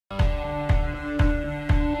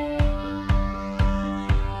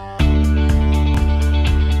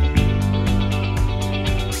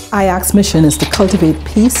IAC's mission is to cultivate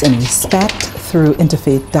peace and respect through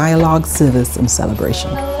interfaith dialogue, service, and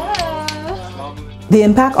celebration. The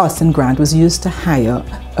Impact Austin grant was used to hire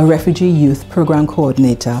a refugee youth program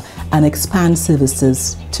coordinator and expand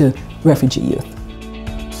services to refugee youth.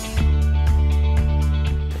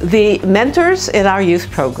 The mentors in our youth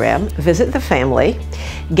program visit the family,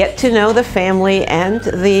 get to know the family and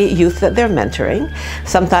the youth that they're mentoring.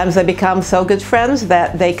 Sometimes they become so good friends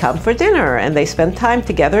that they come for dinner and they spend time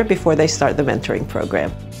together before they start the mentoring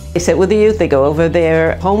program. They sit with the youth, they go over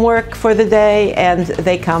their homework for the day, and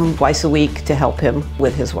they come twice a week to help him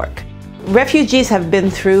with his work. Refugees have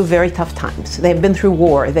been through very tough times. They've been through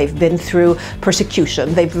war, they've been through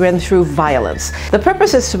persecution, they've been through violence. The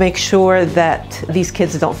purpose is to make sure that these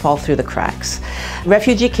kids don't fall through the cracks.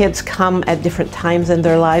 Refugee kids come at different times in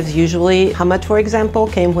their lives. Usually, Hamad, for example,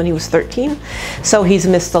 came when he was 13, so he's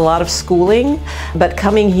missed a lot of schooling, but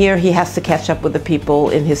coming here he has to catch up with the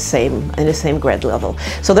people in his same grade level.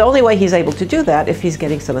 So the only way he's able to do that if he's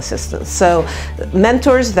getting some assistance. So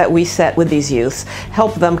mentors that we set with these youths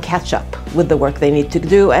help them catch up with the work they need to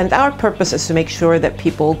do, and our purpose is to make sure that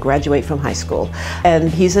people graduate from high school. And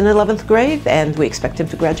he's in 11th grade and we expect him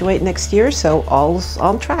to graduate next year, so all's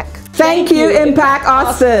on track. Thank you, Impact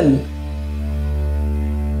Austin.